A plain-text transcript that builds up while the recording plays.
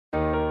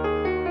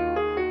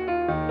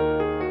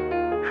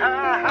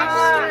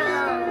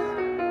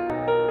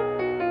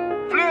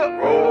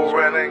Roll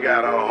running,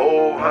 got a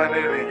whole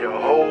 100 in your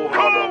whole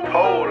 100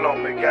 pole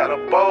on me. Got a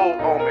bowl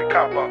on me,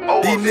 cop a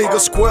O. These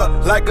niggas square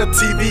like a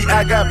TV.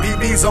 I got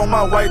BBs on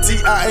my white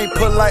tee. I ain't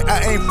polite,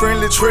 I ain't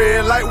friendly.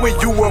 Tread like when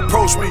you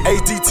approach me.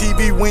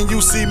 HDTV when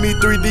you see me.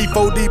 3D,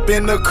 4 deep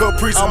in the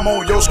Caprice. I'm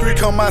on your street,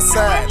 come my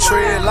side.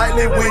 Tread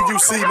lightly when you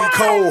see me.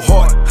 Cold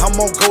heart, I'm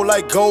on go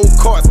like gold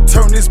carts.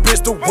 Turn this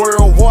bitch to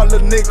world war.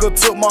 Little nigga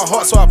took my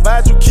heart, so I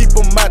advise you keep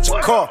them out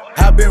your car.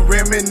 I been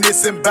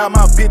reminiscing about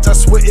my bitch, I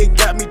swear it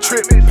got me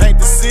tripping. Paint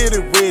the city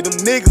red, them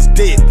niggas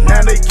dead.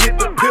 Now they get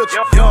the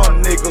picture.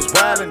 Young niggas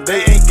wildin',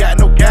 they ain't got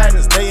no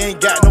guidance, they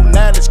ain't got no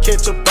knowledge.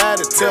 Catch about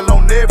it, tell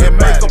on everybody, and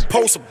make them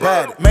post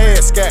about it. Mad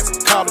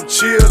scats, call them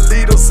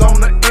cheerleaders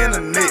on the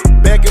internet.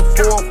 Back and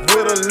forth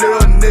with a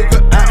little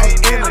nigga, I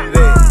ain't into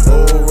that.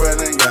 Roll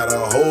running, got a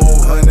whole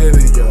 100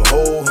 in your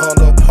whole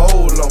 100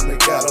 pole on me.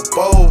 Got a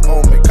bowl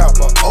on me, cop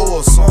a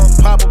O or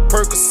something. Pop a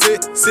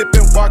Percocet, sip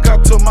and walk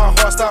out till my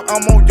heart stop.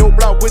 I'm on your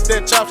block with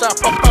that chop shop,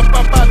 pop, pop,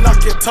 pop, pop,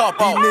 knock your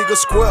top off. These niggas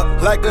square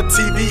like a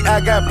TV.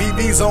 I got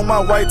BBs on my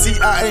white tee.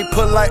 I ain't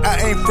polite, I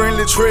ain't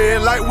friendly.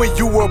 Tread like when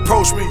you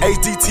approach me.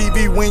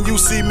 HDTV when you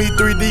see me.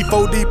 3D,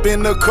 4 deep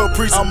in the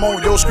Caprice. I'm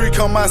on your street,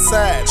 come my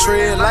side.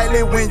 Tread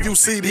lightly when you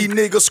see me. These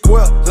niggas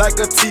square like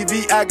a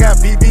TV. I got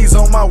BBs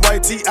on my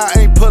white tee. I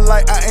ain't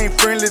polite, I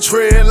ain't friendly.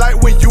 Tread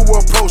like when you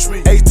approach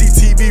me.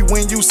 HDTV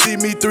when you see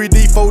me.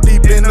 3D, 4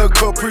 deep in the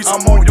Caprice.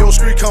 I'm on your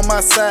street, come my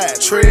side.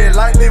 Tread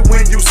lightly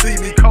when you see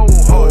me. Cold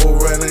heart. Roll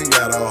running,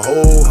 got a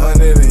whole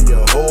 100 in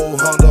your whole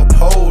 100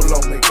 pole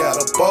on me. Got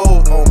a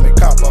bowl on me,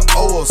 cop a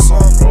O or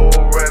something.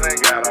 Roll running,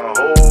 got a